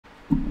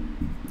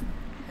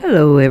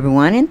Hello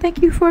everyone, and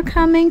thank you for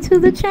coming to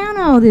the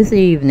channel this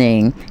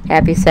evening.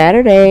 Happy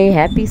Saturday,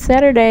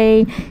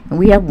 and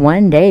we have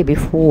one day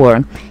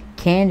before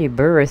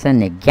Kandiburruss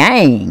and the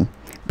gang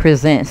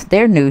presents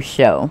their new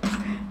show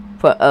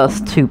for us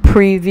to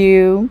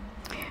preview,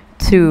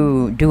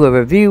 to do a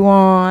review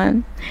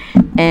on,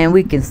 and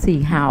we can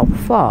see how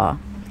far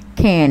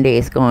Kandi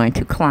is going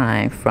to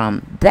climb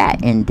from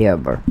that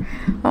endeavor.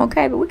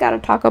 Okay, but we got to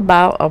talk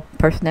about a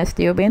person that's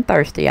still being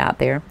thirsty out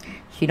there.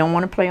 She don't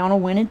want to play on a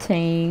winning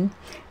team,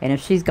 and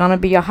if she's gonna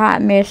be a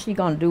hot mess, she's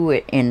gonna do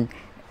it in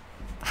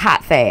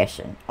hot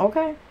fashion.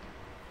 Okay,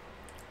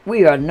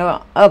 we are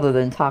no other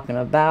than talking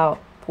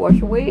about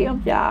Porsha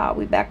Williams, y'all.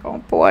 We back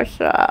on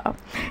Porsha,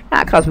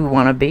 not because we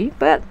want to be,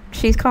 but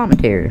she's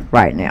commentary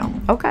right now.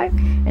 Okay,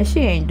 and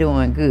she ain't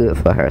doing good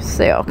for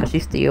herself because she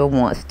still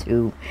wants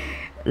to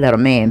let a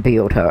man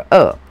build her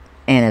up,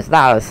 and as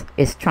loud as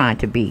it's trying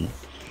to be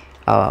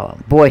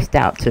voiced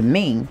out to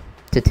me,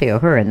 to tell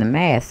her and the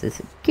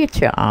masses,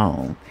 get your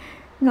own.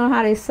 You know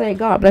how they say,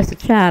 God bless the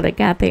child that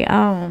got their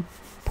own.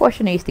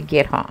 Porsha needs to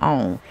get her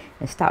own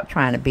and stop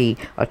trying to be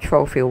a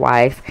trophy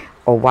wife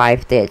or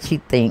wife that she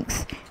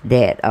thinks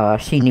that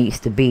she needs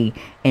to be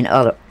in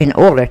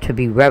order to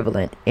be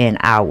relevant in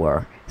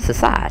our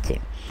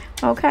society.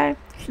 Okay?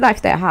 She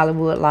likes that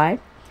Hollywood life.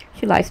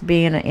 She likes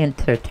being an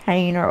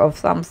entertainer of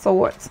some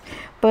sorts.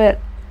 But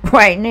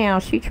right now,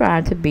 she's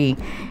trying to be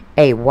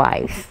a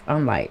wife.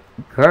 I'm like,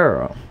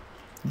 girl,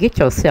 get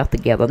yourself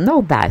together.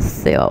 Know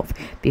thyself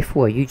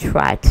before you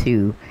try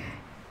to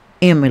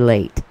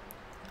emulate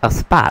a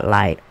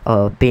spotlight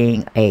of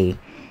being a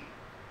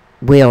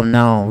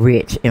well-known,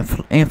 rich,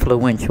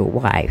 influential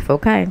wife,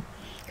 okay?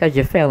 Because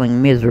you're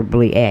failing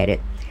miserably at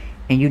it,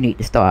 and you need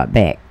to start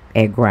back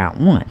at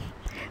ground one.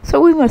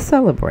 So we must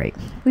celebrate.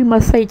 We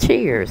must say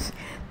cheers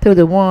to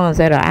the ones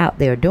that are out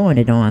there doing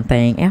the darn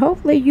thing, and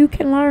hopefully you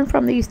can learn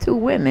from these two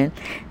women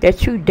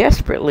that you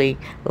desperately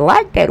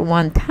liked at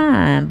one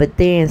time, but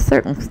then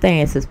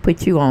circumstances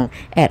put you on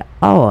at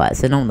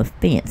odds and on the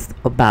fence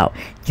about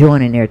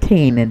joining their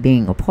team and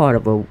being a part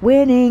of a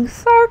winning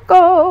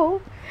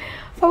circle.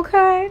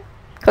 Okay,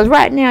 because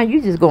right now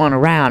you just going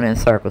around in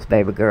circles,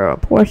 baby girl.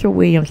 Porsha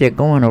Williams, you're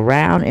going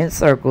around in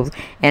circles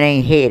and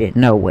ain't headed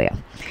nowhere.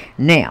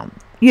 Now,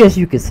 yes,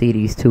 you can see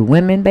these two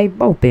women. They've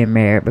both been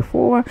married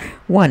before.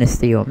 One is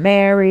still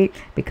married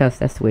because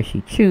that's where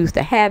she chooses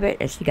to have it.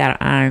 And she got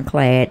an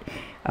ironclad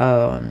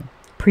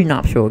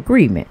prenuptial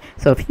agreement.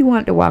 So if he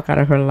wanted to walk out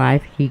of her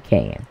life, he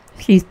can.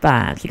 She's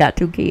fine. She got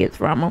 2 kids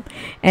from him.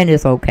 And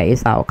it's okay.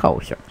 It's all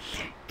kosher.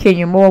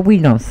 Kenyamoore, we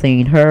done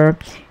seen her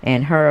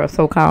and her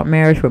so-called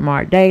marriage with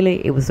Mark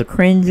Daly. It was a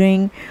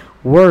cringing,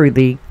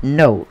 worthy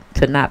note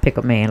to not pick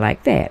a man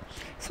like that.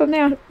 So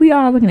now we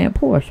are looking at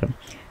Porsha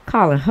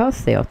calling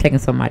herself taking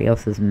somebody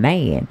else's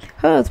man,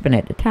 husband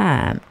at the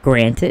time,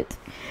 granted.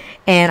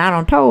 And I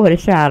done told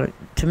her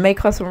to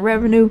make her some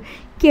revenue,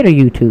 get a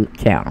YouTube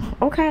channel,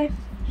 okay?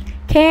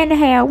 Kandi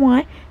had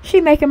one. She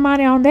making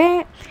money on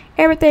that.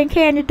 Everything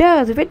Kandi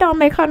does, if it don't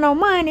make her no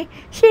money,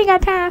 she ain't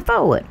got time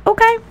for it,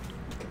 okay?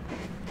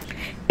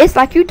 It's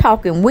like you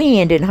talking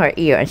wind in her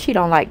ear, and she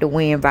don't like the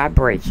wind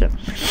vibration,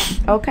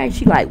 okay?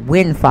 She like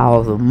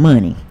windfalls of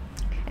money.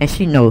 And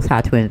she knows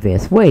how to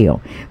invest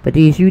well. But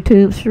these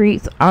YouTube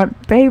streets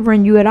aren't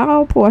favoring you at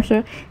all,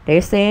 Porsha.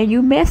 They're saying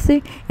you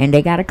messy. And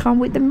they got to come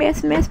with the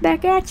mess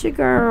back at you,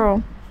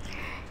 girl.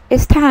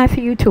 It's time for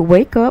you to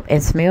wake up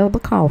and smell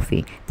the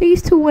coffee.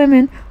 These two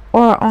women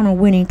are on a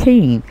winning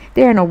team.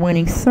 They're in a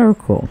winning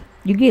circle.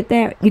 You get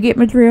that? You get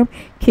my drill?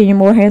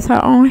 Kenyamoore has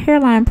her own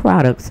hairline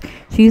products.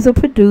 She's a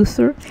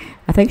producer.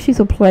 I think she's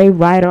a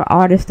playwright or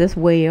artist as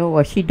well.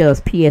 Or she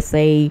does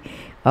PSA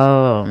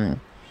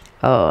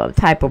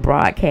type of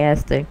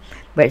broadcasting,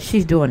 but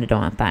she's doing the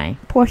darn thing.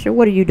 Porsha,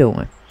 what are you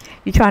doing?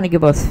 You trying to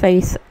give us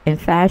face and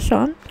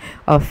fashion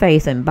or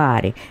face and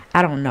body?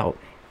 I don't know.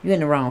 You're in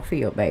the wrong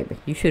field, baby.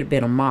 You should have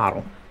been a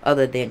model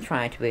other than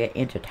trying to be an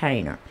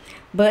entertainer.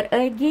 But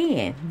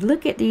again,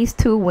 look at these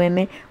two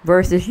women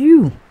versus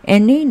you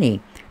and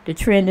Nene. The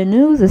trending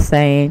news is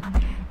saying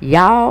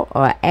y'all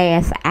are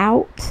ass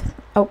out,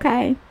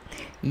 okay?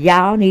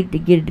 Y'all need to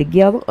get it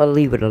together or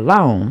leave it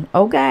alone,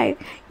 okay?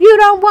 You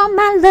don't want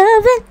my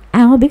loving,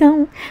 I'll be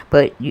gone.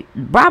 But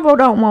Bravo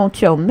don't want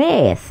your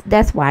mess.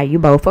 That's why you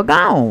both are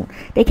gone.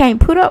 They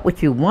can't put up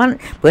with you.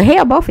 But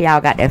hell, both of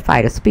y'all got that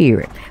fighter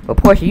spirit. But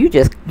Porsha, you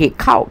just get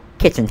caught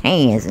catching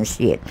hands and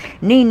shit.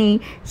 Nene,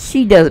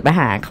 she does it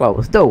behind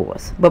closed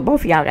doors. But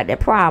both of y'all got that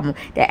problem,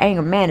 that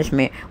anger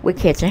management with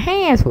catching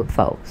hands with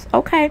folks,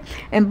 okay?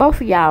 And both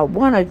of y'all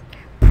want to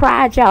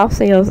pride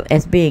yourselves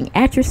as being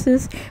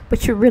actresses,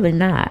 but you're really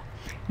not.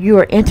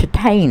 You're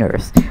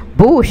entertainers,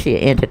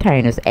 bullshit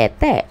entertainers at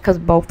that, because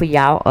both of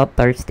y'all are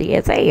thirsty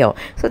as hell.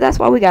 So that's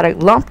why we got to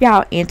lump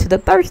y'all into the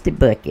thirsty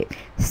bucket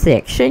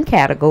section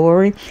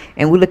category,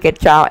 and we look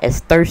at y'all as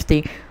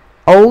thirsty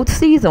old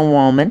seasoned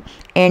woman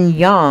and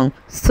young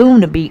soon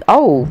to be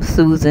old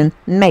Susan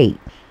mate.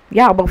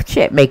 Y'all both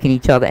check making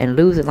each other and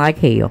losing like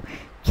hell.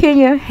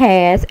 Kenya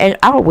has and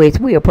always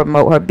will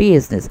promote her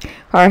business,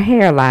 her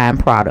hairline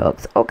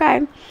products,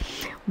 okay?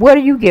 What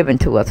are you giving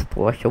to us,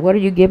 Porsha? What are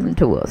you giving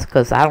to us?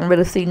 Because I don't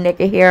really see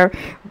naked hair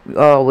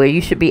where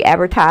you should be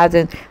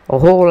advertising a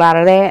whole lot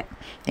of that.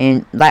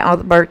 And like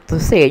Uncle Bertha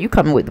said, you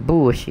coming with the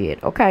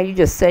bullshit, okay? You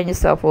just setting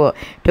yourself up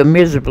to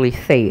miserably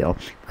fail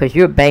because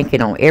you're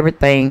banking on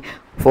everything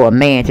for a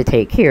man to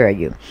take care of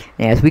you.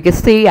 And as we can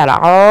see, out of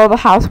all the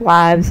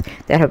housewives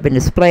that have been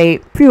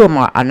displayed, few of them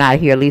are not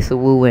here. Lisa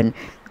Wu and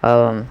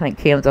I think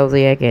Kim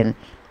Zolciak and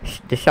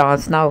Deshaun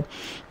Snow,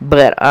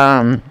 but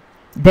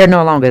they're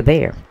no longer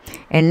there.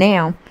 And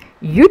now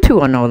you two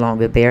are no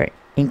longer there,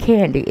 and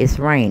Kandi is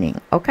reigning.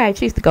 Okay,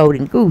 she's the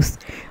golden goose,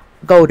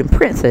 golden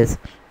princess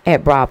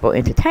at Bravo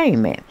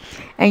Entertainment.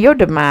 And your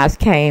demise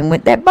came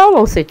with that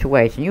Bolo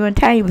situation. You and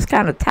Tanya was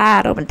kind of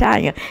tied up, and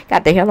Tanya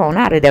got the hell on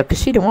out of there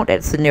because she didn't want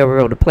that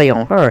scenario to play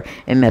on her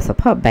and mess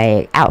up her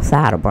bag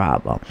outside of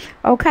Bravo.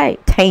 Okay,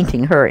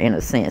 tainting her in a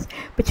sense.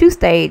 But you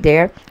stayed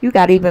there. You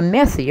got even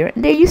messier,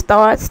 and then you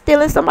start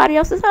stealing somebody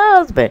else's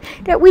husband.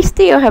 That we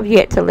still have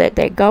yet to let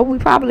that go. We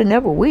probably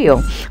never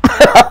will.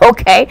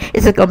 Okay,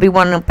 it's just gonna be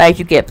one of them things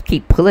you get to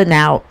keep pulling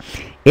out.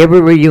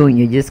 Every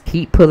reunion, just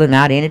keep pulling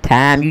out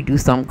anytime you do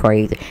something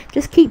crazy.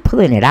 Just keep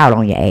pulling it out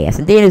on your ass.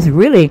 And then it's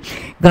really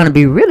going to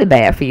be really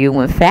bad for you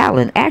when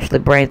Fallon actually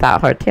brings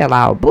out her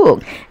tell-all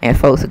book. And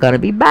folks are going to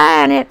be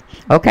buying it.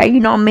 Okay, you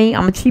know me,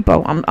 I'm a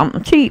cheapo.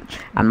 I'm cheap.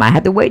 I might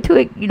have to wait till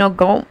it,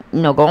 go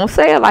on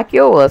sale like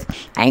yours.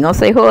 I ain't going to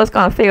say who's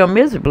going to fail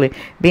miserably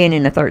being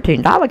in the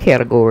 $13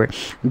 category.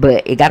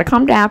 But it got to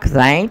come down because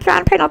I ain't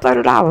trying to pay no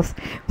 $30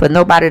 for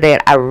nobody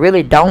that I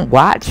really don't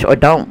watch or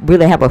don't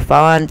really have a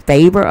fun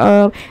favor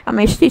of. I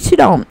mean, she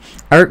don't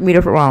irk me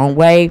the wrong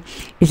way.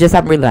 It's just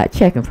I'm really not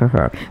checking for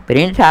her. But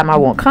anytime I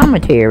want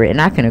commentary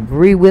and I can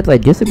agree with or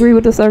disagree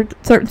with a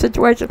certain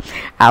situation,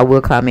 I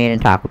will come in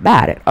and talk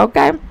about it.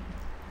 Okay?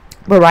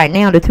 But right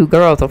now, the two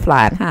girls are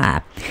flying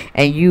high.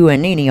 And you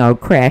and Nene are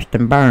crashed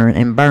and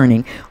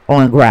burning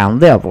on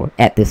ground level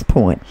at this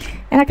point.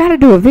 And I got to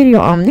do a video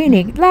on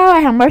Nene.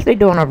 Lord, how much they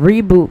doing a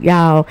reboot,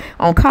 y'all,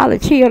 on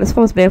College Hill. It's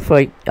supposed to be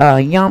for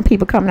young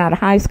people coming out of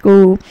high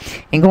school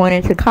and going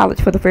into college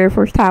for the very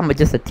first time, or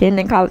just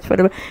attending college for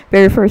the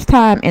very first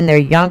time in their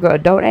younger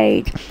adult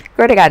age.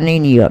 Girl, they got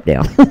Nene up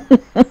there.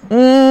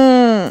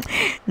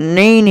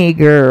 Nene,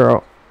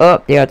 girl,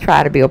 up there,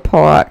 try to be a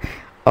part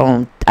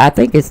on, I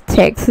think it's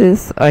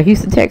Texas,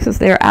 Houston, Texas.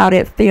 They're out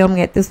at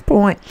filming at this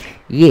point.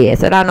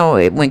 Yes, and I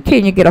know when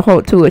Kenya get a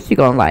hold to it, she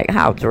gonna like,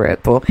 how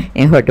dreadful,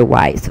 in her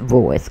Dwight's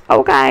voice.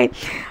 Okay.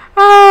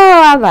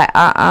 Oh, I'm like,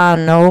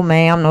 no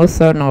ma'am, no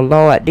sir, no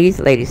lord. These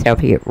ladies have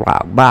hit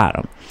rock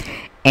bottom.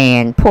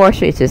 And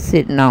Porsha is just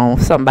sitting on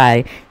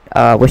somebody,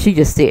 she's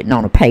just sitting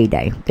on a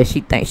payday that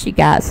she thinks she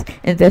got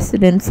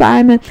invested in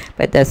Simon,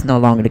 but that's no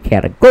longer the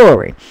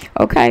category.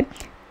 Okay.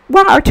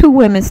 Why are two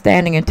women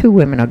standing and two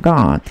women are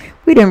gone?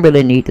 We didn't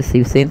really need to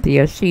see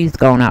Cynthia. She's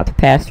gone out to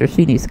pasture.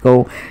 She needs to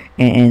go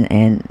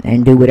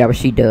and do whatever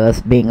she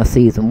does being a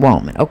seasoned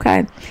woman.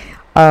 Okay.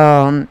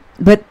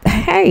 But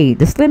hey,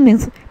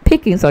 the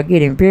pickings are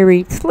getting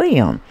very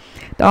slim.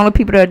 The only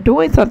people that are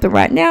doing something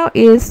right now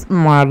is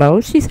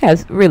Marlo. She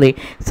has really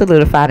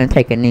solidified and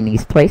taken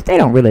Nene's place. They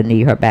don't really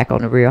need her back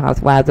on the Real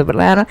Housewives of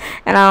Atlanta,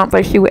 and I don't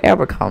think she will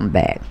ever come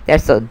back.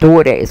 That's a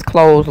door that is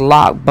closed,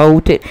 locked,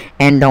 bolted,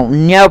 and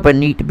don't never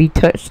need to be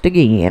touched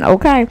again.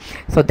 Okay,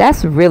 so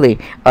that's really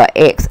a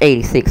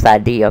X86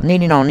 idea.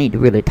 Nene don't need to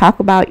really talk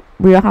about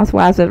Real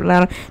Housewives of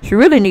Atlanta. She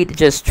really need to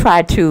just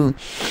try to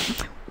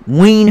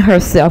wean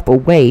herself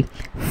away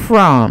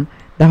from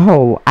the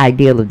whole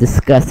ideal of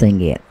discussing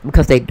it,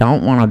 because they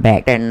don't want her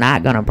back. They're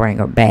not going to bring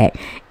her back,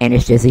 and it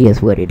just is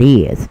what it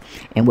is.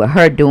 And with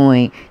her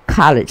doing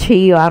College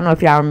Hill, I don't know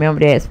if y'all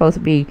remember that, it's supposed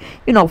to be,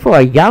 for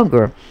a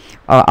younger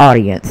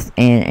audience,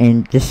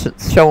 and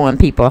just showing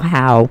people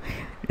how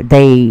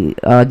they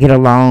get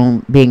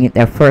along being in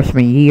their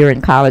freshman year in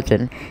college,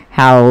 and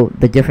how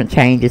the different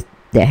changes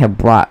that have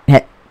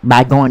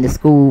by going to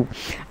school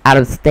out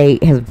of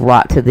state has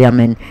brought to them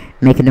and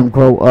making them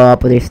grow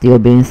up, or they're still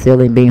being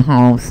silly and being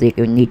homesick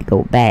and need to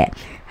go back.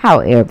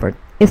 However,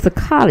 it's a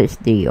college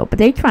deal, but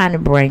they trying to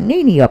bring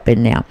Nene up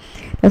in now.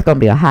 That's gonna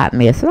be a hot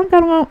mess. So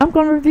I'm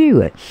gonna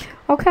review it.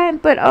 Okay,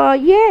 but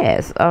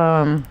yes,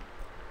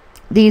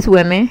 these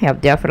women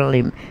have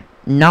definitely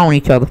known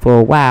each other for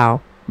a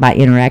while by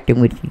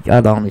interacting with each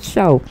other on the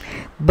show,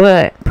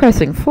 but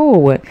pressing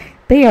forward,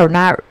 they are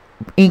not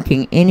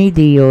inking any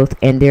deals,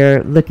 and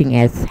they're looking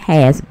as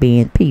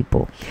has-been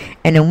people.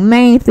 And the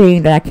main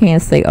thing that I can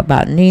say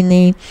about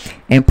Nene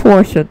and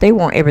Porsha, they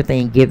want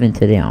everything given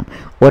to them,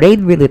 or they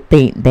really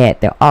think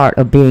that the art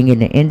of being in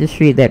the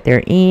industry that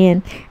they're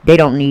in, they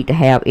don't need to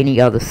have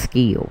any other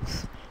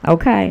skills.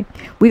 Okay,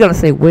 we're gonna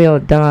say well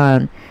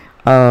done,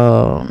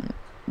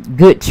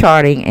 good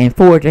charting and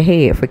forge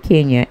ahead for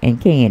Kenya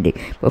and Kandi.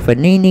 But for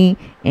Nene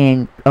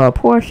and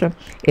Porsha,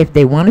 if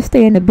they want to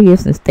stay in the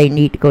business, they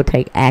need to go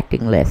take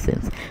acting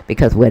lessons,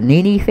 because what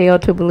Nene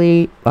failed to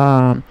believe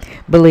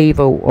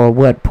or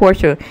what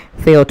Porsha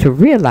failed to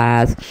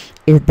realize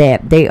is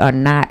that they are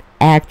not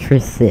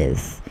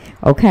actresses.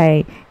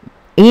 Okay,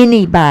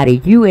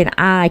 anybody, you and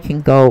I, can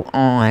go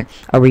on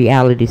a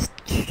reality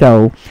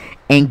show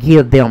and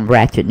give them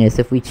ratchetness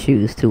if we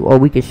choose to, or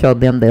we can show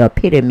them the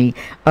epitome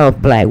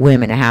of black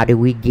women and how do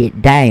we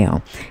get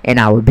down in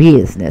our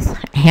business,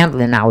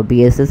 handling our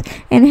business,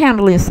 and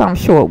handling some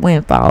short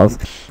windfalls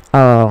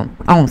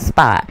on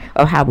spot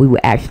of how we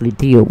would actually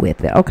deal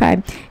with it,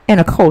 okay, in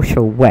a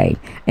kosher way,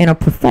 in a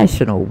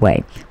professional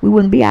way. We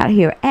wouldn't be out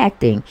here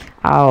acting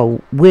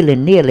all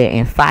willy-nilly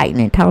and fighting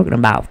and talking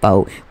about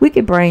folk. We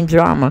could bring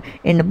drama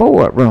in the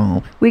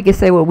boardroom. We could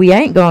say what we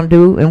ain't gonna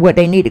do and what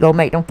they need to go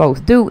make them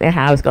folks do and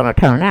how it's gonna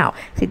turn out.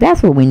 See,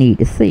 that's what we need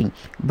to see.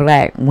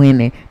 Black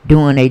women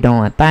doing their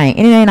darn thing,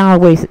 and it ain't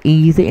always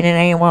easy, and it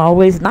ain't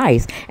always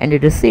nice, and the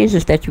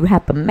decisions that you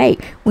have to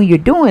make when you're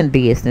doing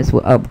business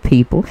with other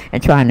people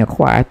and trying to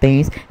acquire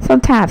things,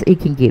 sometimes it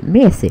can get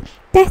messy.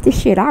 That's the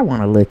shit I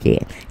want to look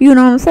at. You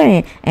know what I'm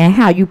saying? And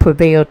how you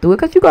prevail through it.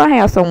 Because you're going to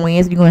have some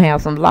wins. You're going to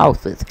have some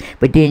losses.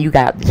 But then you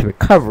got this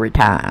recovery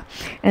time.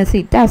 And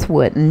see, that's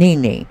what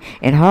Nene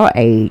in her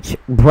age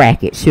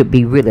bracket should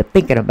be really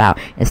thinking about.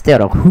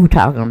 Instead of who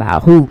talking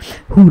about who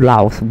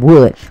lost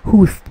what.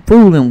 Who's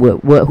fooling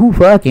with what. Who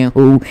fucking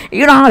who.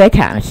 You know, all that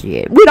kind of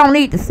shit. We don't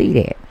need to see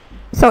that.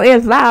 So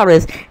as loud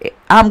as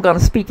I'm going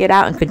to speak it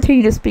out and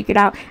continue to speak it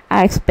out,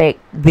 I expect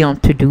them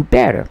to do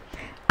better.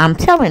 I'm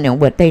telling them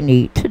what they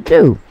need to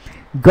do.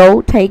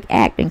 Go take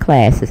acting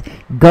classes.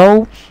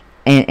 Go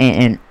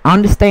and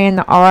understand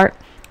the art.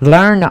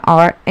 Learn the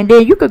art. And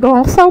then you could go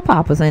on soap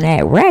operas and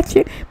act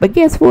ratchet. But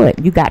guess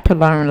what? You got to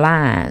learn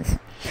lines.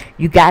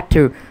 You got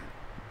to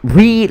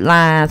read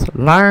lines,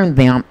 learn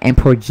them, and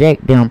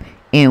project them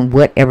in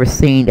whatever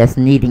scene that's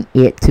needing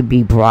it to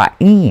be brought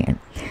in.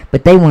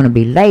 But they want to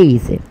be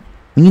lazy.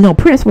 You know,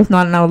 Prince was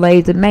not no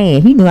lazy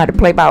man. He knew how to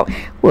play about,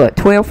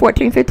 12,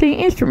 14, 15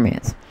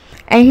 instruments.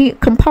 And he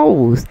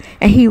composed,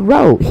 and he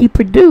wrote, he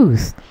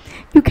produced.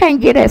 You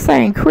can't get that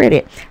same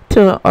credit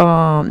to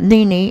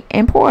Nene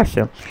and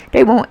Porsha.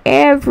 They want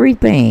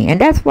everything. And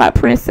that's why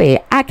Prince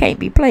said, I can't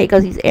be played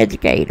because he's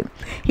educated.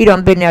 He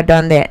done been there,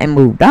 done that, and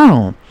moved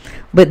on.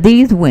 But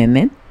these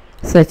women,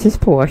 such as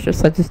Porsha,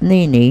 such as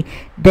Nene,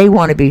 they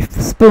want to be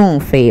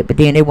spoon-fed, but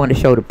then they want to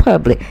show the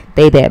public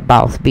they that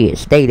boss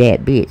bitch, they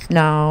that bitch.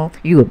 No,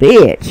 you a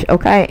bitch,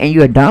 okay? And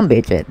you're a dumb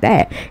bitch at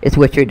that. It's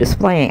what you're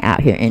displaying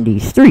out here in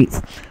these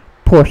streets.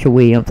 Porsha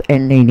Williams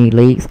and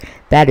neneleakes.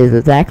 That is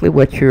exactly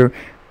what you're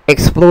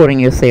exploiting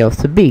yourselves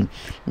to be.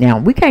 Now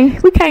we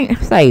can't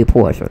save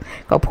Porsha,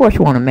 because Porsha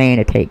wants a man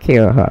to take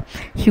care of her.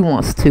 She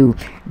wants to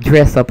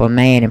dress up a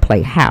man and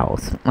play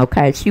house.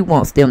 Okay, she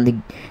wants them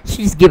to.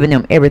 She's giving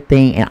them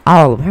everything and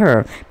all of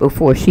her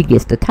before she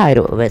gets the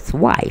title of its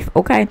wife.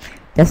 Okay,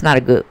 that's not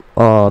a good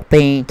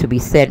thing to be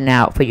setting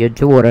out for your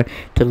daughter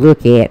to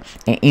look at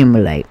and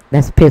emulate.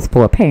 That's piss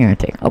poor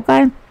parenting.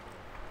 Okay.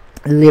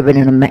 Living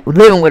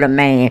with a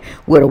man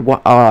with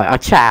a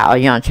child, a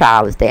young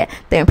child, is that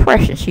the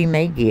impression she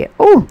may get.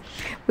 Oh,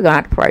 we're gonna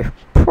have to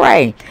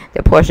pray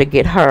that Porsha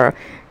get her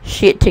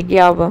shit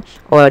together,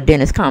 or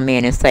Dennis come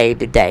in and save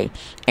the day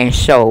and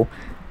show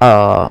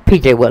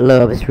PJ what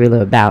love is really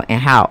about and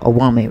how a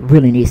woman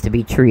really needs to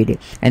be treated,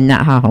 and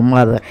not how her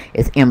mother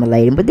is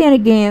emulating. But then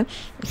again,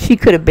 she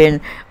could have been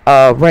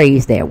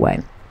raised that way.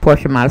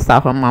 Porsha might have saw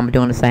her mama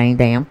doing the same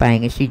damn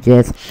thing, and she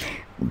just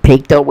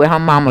picked up where her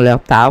mama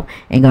left off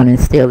and gonna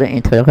instill it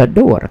into her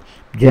daughter.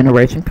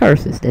 Generation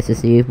curses. This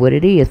is what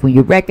it is. When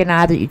you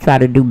recognize it, you try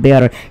to do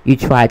better. You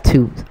try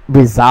to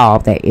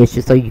resolve that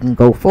issue so you can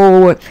go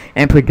forward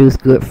and produce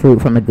good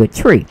fruit from a good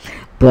tree.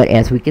 But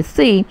as we can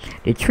see,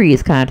 the tree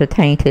is kind of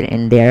tainted,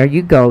 and there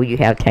you go, you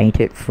have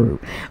tainted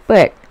fruit.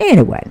 But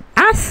anyway,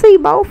 I see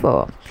both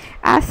of them.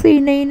 I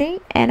see Nene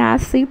and I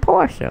see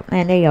Porsha,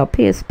 and they are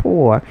piss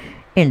poor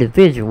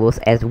individuals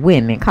as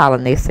women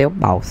calling themselves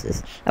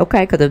bosses.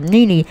 Okay, because if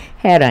Nene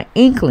had an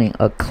inkling,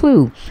 a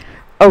clue,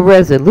 a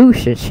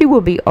resolution, she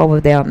would be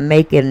over there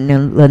making the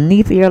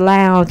Lanithia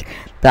Lounge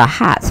the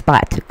hot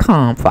spot to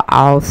come for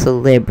all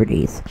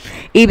celebrities.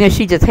 Even if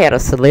she just had a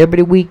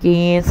celebrity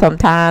weekend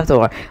sometimes,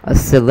 or a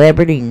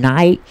celebrity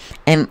night,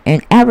 and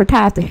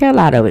advertise the hell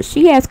out of it.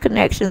 She has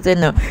connections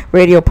in the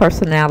radio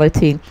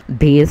personality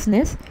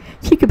business.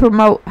 She could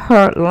promote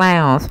her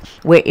lounge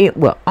where it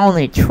will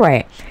only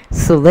attract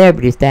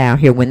celebrities down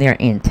here when they're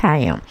in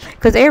town.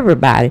 Because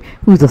everybody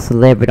who's a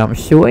celebrity, I'm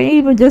sure, and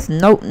even just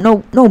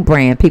no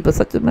brand people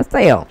such as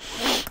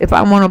myself, if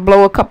I want to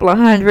blow a couple of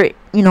hundred,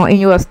 in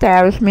your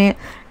establishment,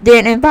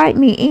 then invite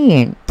me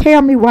in.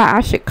 Tell me why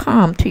I should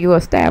come to your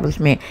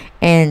establishment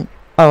and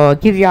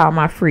give y'all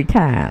my free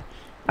time.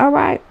 All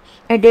right?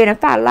 And then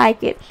if I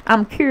like it,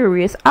 I'm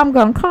curious, I'm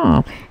going to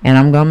come. And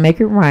I'm going to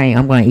make it rain.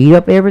 I'm going to eat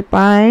up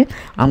everything.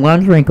 I'm going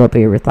to drink up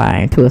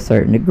everything to a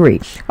certain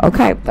degree.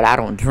 Okay? But I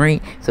don't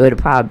drink. So it'll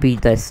probably be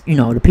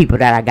the people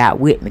that I got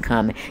with me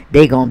coming.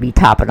 They're going to be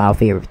topping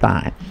off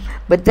everything.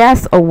 But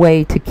that's a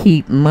way to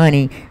keep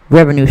money,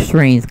 revenue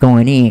streams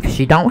going in. Because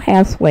she don't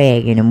have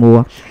swag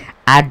anymore.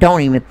 I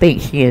don't even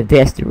think she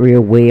invested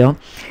real well.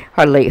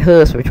 Her late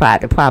husband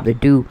tried to probably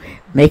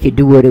make it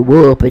do what it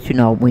was,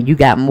 but when you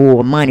got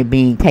more money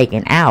being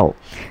taken out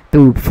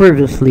through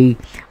frivolously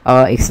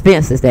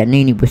expenses that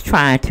Nene was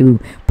trying to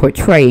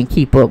portray and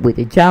keep up with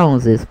the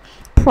Joneses,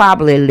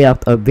 probably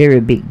left a very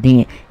big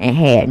dent and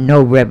had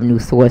no revenue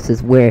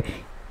sources where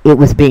it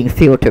was being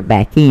filtered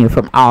back in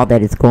from all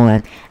that is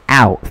going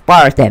out. As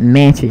far as that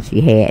mansion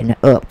she had and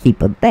the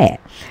upkeep of that,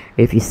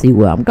 if you see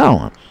where I'm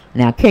going.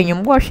 Now,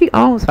 Kenyamoore, she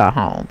owns her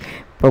home,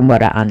 from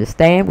what I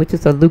understand, which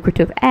is a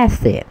lucrative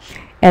asset,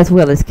 as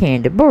well as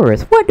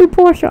Kandiburruss. What do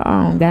Porsha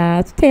own,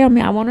 guys? Tell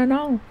me. I want to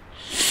know.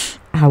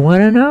 I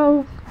want to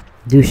know.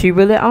 Do she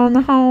really own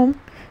the home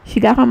she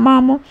got her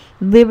mama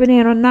living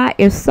in or not?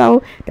 If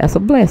so, that's a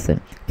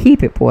blessing.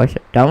 Keep it, Porsha.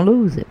 Don't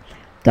lose it.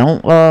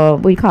 Don't,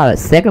 what do you call it,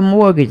 second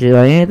mortgage or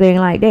anything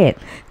like that.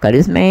 Because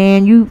this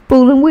man you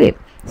fooling with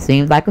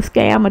seems like a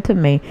scammer to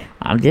me.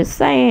 I'm just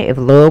saying, if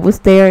love was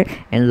there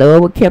and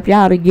love would kept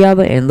y'all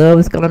together and love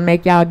is going to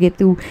make y'all get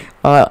through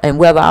and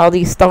weather all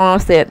these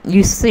storms that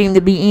you seem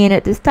to be in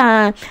at this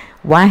time,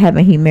 why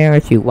haven't he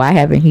married you? Why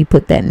haven't he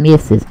put that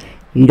missus?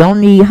 You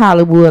don't need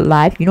Hollywood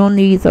life. You don't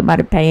need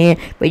somebody paying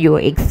for your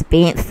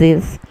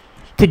expenses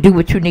to do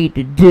what you need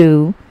to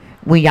do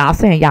when y'all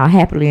saying y'all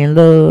happily in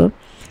love.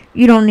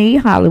 You don't need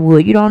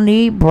Hollywood. You don't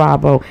need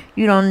Bravo.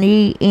 You don't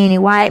need any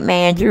white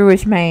man,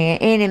 Jewish man,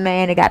 any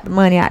man that got the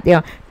money out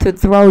there to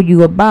throw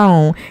you a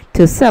bone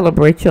to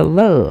celebrate your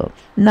love.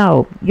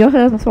 No, your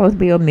husband's supposed to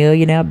be a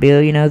millionaire,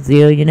 billionaire,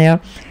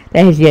 zillionaire.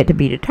 That has yet to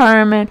be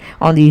determined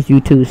on these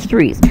YouTube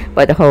streets.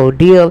 But the whole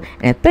deal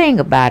and thing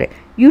about it,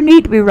 you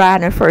need to be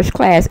riding in first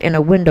class in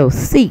a window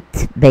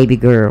seat, baby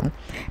girl.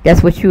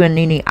 That's what you and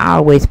Nene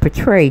always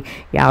portray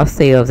y'all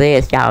selves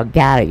as. Y'all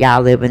got it.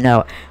 Y'all living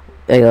a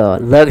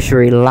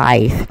luxury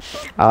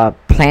life,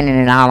 planning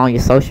it all on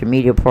your social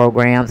media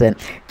programs and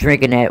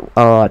drinking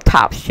that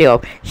top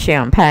shelf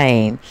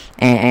champagne,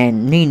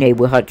 and Nene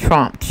with her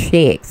Trump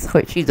checks.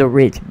 She's a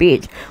rich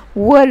bitch.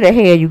 What the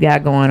hell you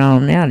got going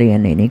on now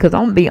then, Nene? Because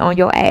I'm going to be on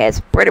your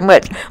ass pretty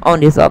much on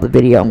this other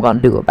video I'm going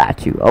to do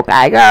about you,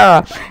 okay,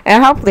 girl?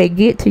 And hopefully it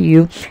get to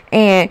you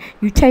and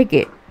you take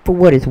it for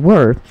what it's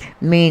worth,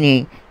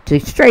 meaning to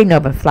straighten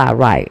up and fly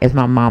right, as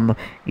my mama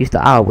used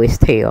to always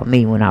tell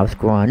me when I was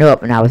growing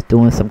up and I was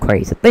doing some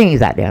crazy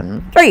things out there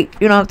in the street.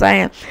 You know what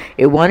I'm saying?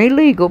 It wasn't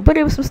illegal, but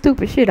it was some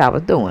stupid shit I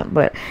was doing.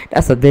 But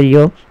that's a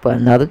video for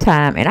another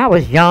time. And I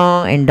was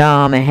young and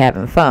dumb and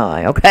having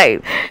fun, okay?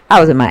 I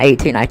was in my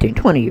 18, 19,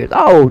 20 years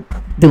old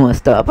doing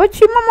stuff. But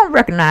your mama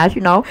recognized,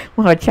 you know,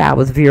 when her child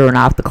was veering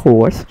off the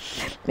course.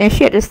 And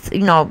she had to,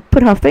 you know,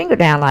 put her finger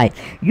down like,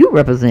 you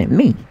represent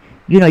me.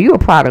 You know, you're a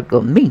product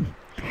of me.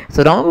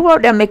 So don't go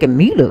out there making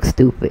me look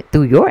stupid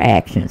through your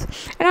actions.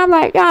 And I'm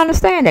like, y'all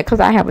understand that because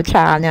I have a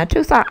child now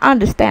too. So I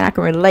understand. I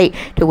can relate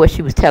to what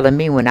she was telling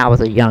me when I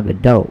was a young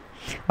adult.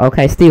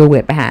 Okay, still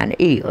wet behind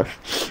the ears.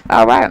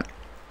 All right.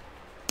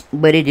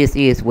 But it just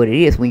is what it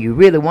is. When you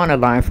really want to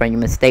learn from your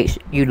mistakes,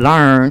 you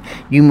learn,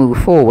 you move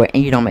forward,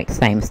 and you don't make the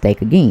same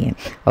mistake again.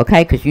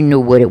 Okay? Because you knew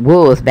what it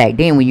was back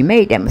then when you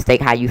made that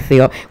mistake, how you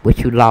felt, what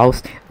you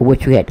lost, or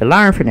what you had to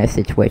learn from that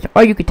situation.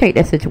 Or you could take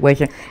that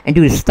situation and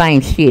do the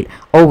same shit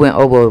over and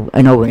over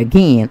and over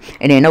again,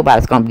 and then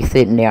nobody's going to be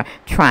sitting there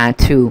trying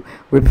to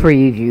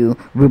reprieve you,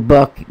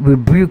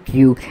 rebuke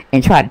you,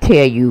 and try to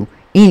tell you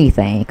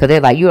anything, because they're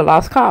like, you're a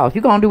lost cause.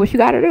 You're gonna do what you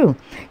gotta do.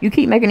 You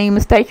keep making these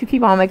mistakes, you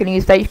keep on making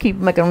these mistakes, you keep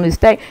making a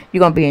mistake,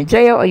 you're gonna be in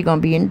jail or you're gonna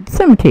be in the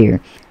cemetery.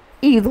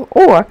 Either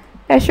or,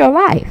 that's your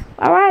life.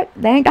 Alright?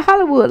 That ain't the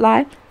Hollywood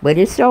life, but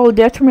it's so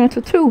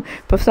detrimental too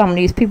for some of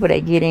these people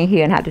that get in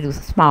here and have to do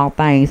some small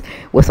things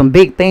with some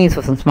big things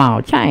for some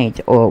small change,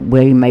 or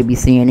where you may be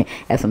seeing it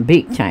as some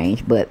big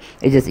change. But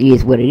it just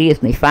is what it is.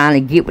 When they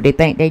finally get what they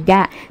think they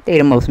got, they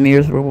the most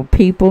miserable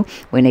people.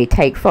 When they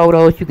take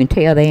photos, you can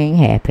tell they ain't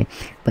happy.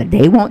 But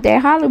they want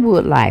that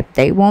Hollywood life.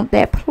 They want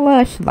that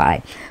plush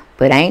life.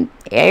 But ain't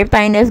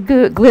everything that's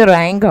good glitter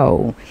ain't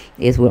gold,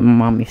 is what my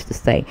mom used to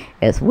say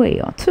as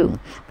well too.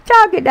 But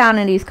y'all get down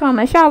in these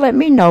comments. Y'all let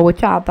me know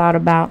what y'all thought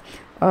about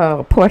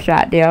Porsha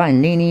out there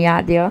and Nene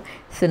out there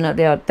sitting up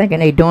there thinking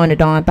they doing the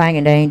darn thing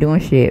and they ain't doing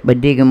shit but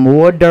digging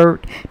more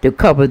dirt to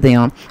cover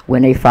them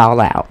when they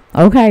fall out.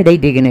 Okay, they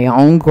digging their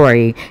own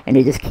grave and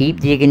they just keep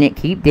digging it.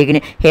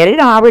 Hell, they done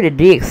already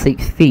dig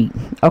 6 feet.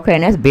 Okay,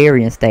 and that's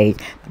burying stage.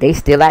 But they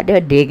still out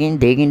there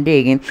digging.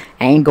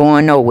 Ain't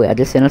going nowhere.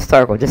 Just in a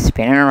circle, just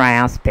spinning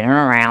around,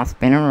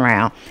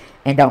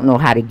 and don't know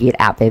how to get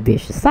out that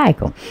vicious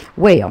cycle.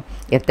 Well,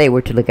 if they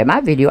were to look at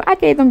my video, I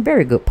gave them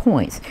very good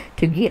points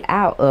to get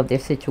out of their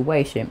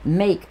situation.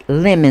 Make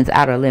lemons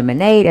out of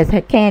lemonade, as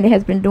Candy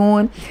has been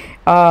doing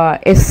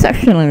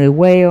exceptionally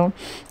well.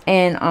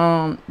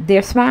 And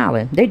they're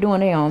smiling. They're doing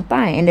their own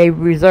thing. And they're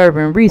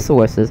reserving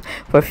resources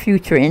for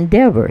future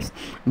endeavors.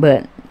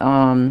 But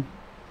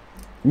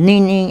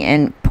Nene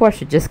and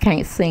Porsha just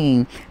can't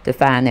seem to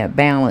find that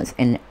balance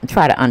and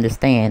try to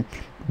understand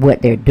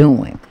what they're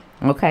doing.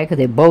 Okay, because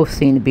they both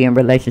seem to be in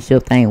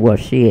relationship thing. Well,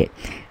 shit,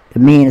 the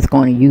man is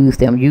going to use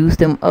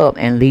them up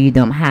and leave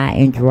them high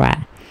and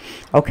dry.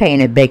 Okay,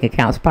 and their bank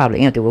account's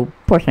probably empty. Well,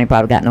 Porsha ain't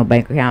probably got no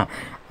bank account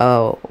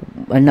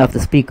enough to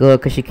speak of,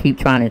 because she keep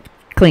trying to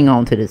cling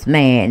on to this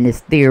man and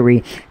this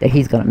theory that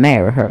he's going to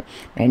marry her.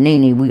 And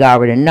Nene, we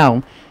already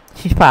know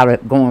she's probably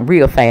going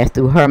real fast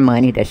through her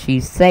money that she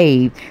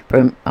saved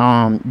from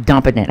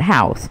dumping that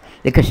house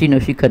because she knew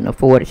she couldn't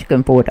afford it. She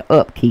couldn't afford the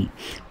upkeep.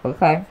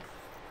 Okay.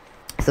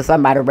 So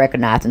somebody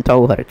recognized and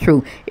told her the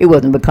truth. It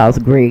wasn't because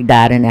Greg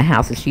died in the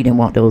house and she didn't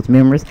want those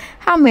memories.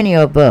 How many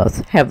of us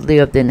have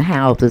lived in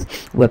houses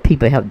where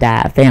people have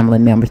died, family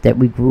members that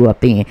we grew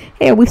up in?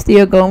 Hell, we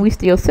still go and we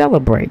still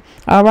celebrate.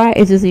 All right?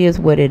 It just is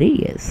what it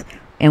is.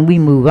 And we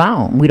move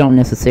on. We don't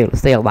necessarily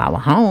sell our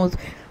homes.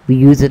 We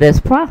use it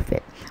as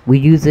profit. We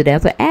use it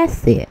as an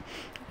asset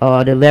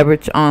to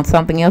leverage on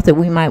something else that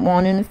we might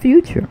want in the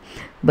future.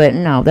 But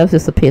no, that's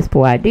just a piss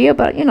poor idea.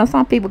 But, you know,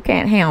 some people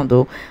can't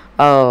handle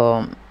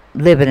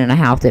living in a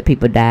house that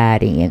people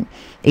died in,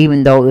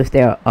 even though it's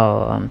their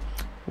what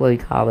do you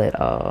call it,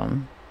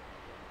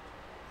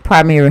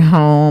 primary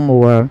home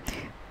or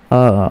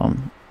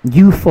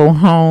youthful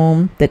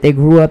home that they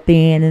grew up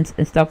in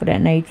and stuff of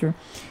that nature.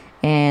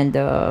 And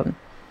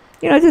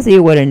you know, just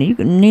hear what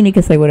Nene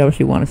can say whatever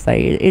she want to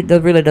say. It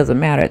really doesn't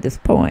matter at this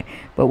point.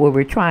 But what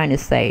we're trying to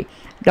say,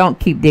 don't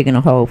keep digging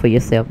a hole for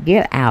yourself.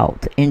 Get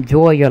out.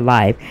 Enjoy your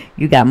life.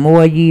 You got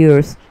more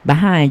years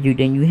behind you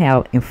than you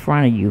have in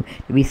front of you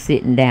to be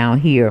sitting down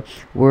here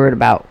worried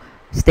about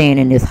staying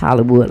in this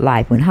Hollywood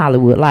life, when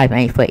Hollywood life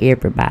ain't for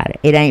everybody.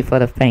 It ain't for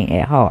the faint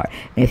at heart.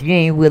 And if you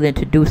ain't willing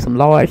to do some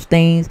large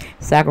things,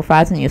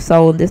 sacrificing your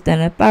soul, this, that,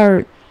 and the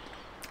third,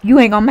 you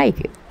ain't gonna make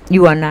it.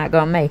 You are not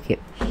gonna make it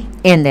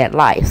in that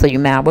life. So you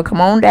might well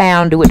come on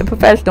down, do what the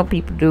professional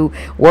people do,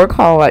 work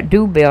hard,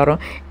 do better,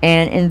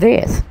 and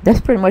invest. That's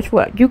pretty much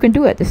what you can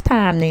do at this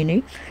time,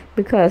 Nene,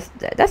 because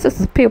that's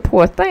just a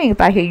poor thing.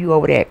 If I hear you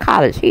over there at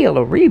College Hill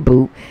or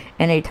Reboot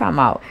and they talking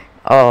about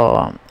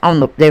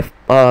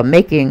they're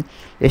making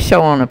the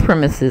show on the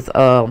premises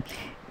of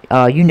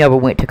you never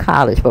went to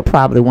college but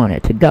probably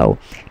wanted to go.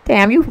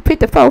 Damn, you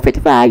 54,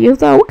 55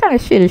 years old. What kind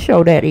of shit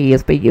show that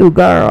is for you,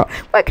 girl?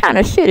 What kind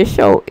of shit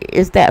show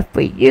is that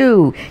for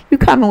you? You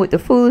coming with the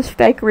foolish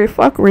fakery,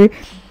 fuckery,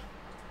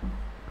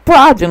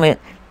 fraudulent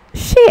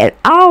shit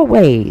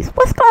always.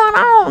 What's going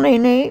on,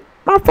 Nene?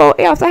 My fault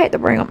else I had to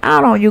bring them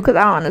out on you because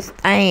I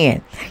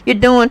understand. You're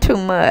doing too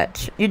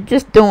much. You're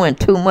just doing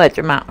too much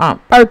in my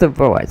Aunt Bertha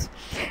voice.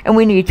 And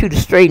we need you to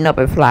straighten up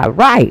and fly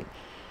right.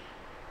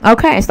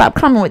 Okay, and stop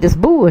coming with this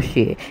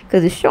bullshit,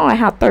 because it's showing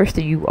how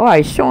thirsty you are.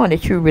 It's showing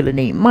that you really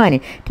need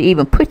money to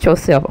even put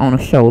yourself on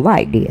a show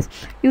like this.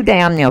 You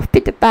damn near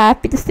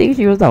 55, 56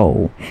 years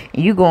old,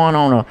 and you going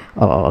on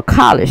a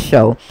college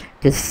show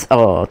just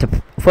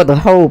for the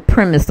whole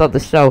premise of the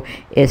show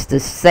is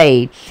to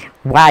say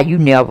why you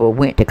never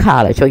went to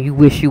college, or you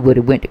wish you would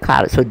have went to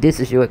college. So this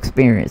is your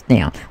experience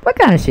now. What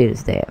kind of shit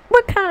is that?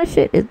 What kind of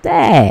shit is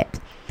that?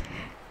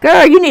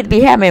 Girl, you need to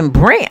be having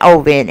Brent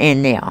over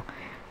in there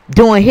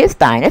doing his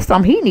thing. That's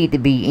something he need to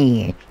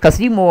be in, because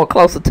he more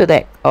closer to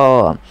that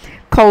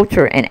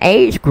culture and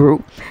age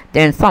group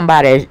than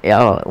somebody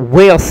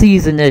well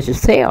seasoned as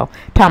yourself.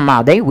 Talking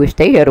about they wish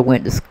they had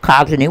went to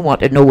college and they want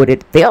to know what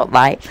it felt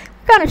like.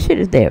 What kind of shit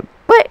is that?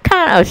 What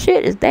kind of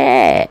shit is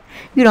that?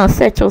 You don't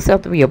set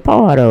yourself to be a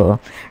part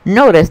of.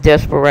 No, that's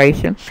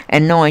desperation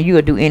and knowing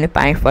you'll do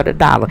anything for the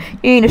dollar.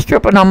 You ain't a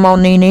stripper no more,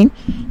 Nene.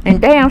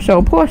 And damn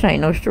sure Porsha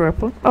ain't no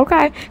stripper,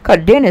 okay?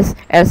 Because Dennis,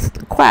 as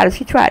quiet as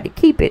she tried to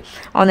keep it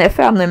on that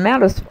Family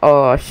Matters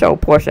show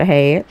Porsha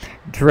had,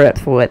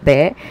 dreadful at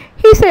that,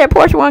 he said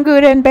Porsha wasn't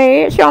good and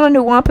bad. She only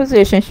knew one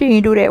position. She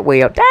didn't do that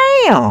well.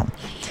 Damn.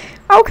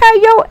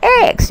 Okay, your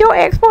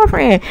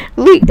ex-boyfriend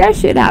leaked that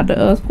shit out to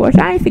us,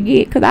 Porsha. I ain't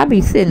forget, because I be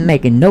sitting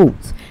making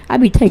notes. I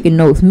be taking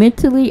notes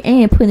mentally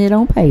and putting it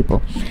on paper.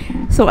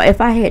 So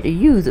if I had to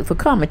use it for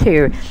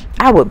commentary,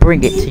 I would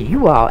bring it to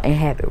you all and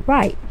have it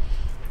right.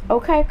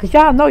 Okay? Because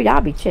y'all know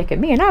y'all be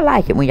checking me, and I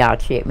like it when y'all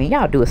check me.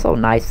 Y'all do it so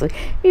nicely.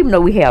 Even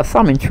though we have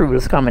some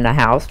intruders come in the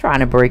house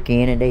trying to break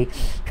in, and they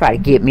try to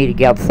get me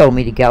together, sew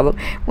me together.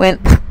 When,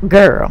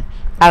 girl,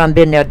 I done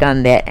been there,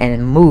 done that,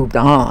 and moved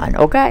on.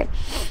 Okay?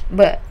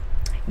 But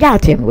y'all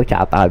tell me what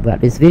y'all thought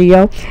about this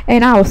video,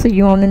 and I will see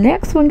you on the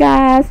next one,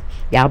 guys.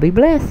 Y'all be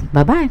blessed.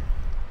 Bye-bye.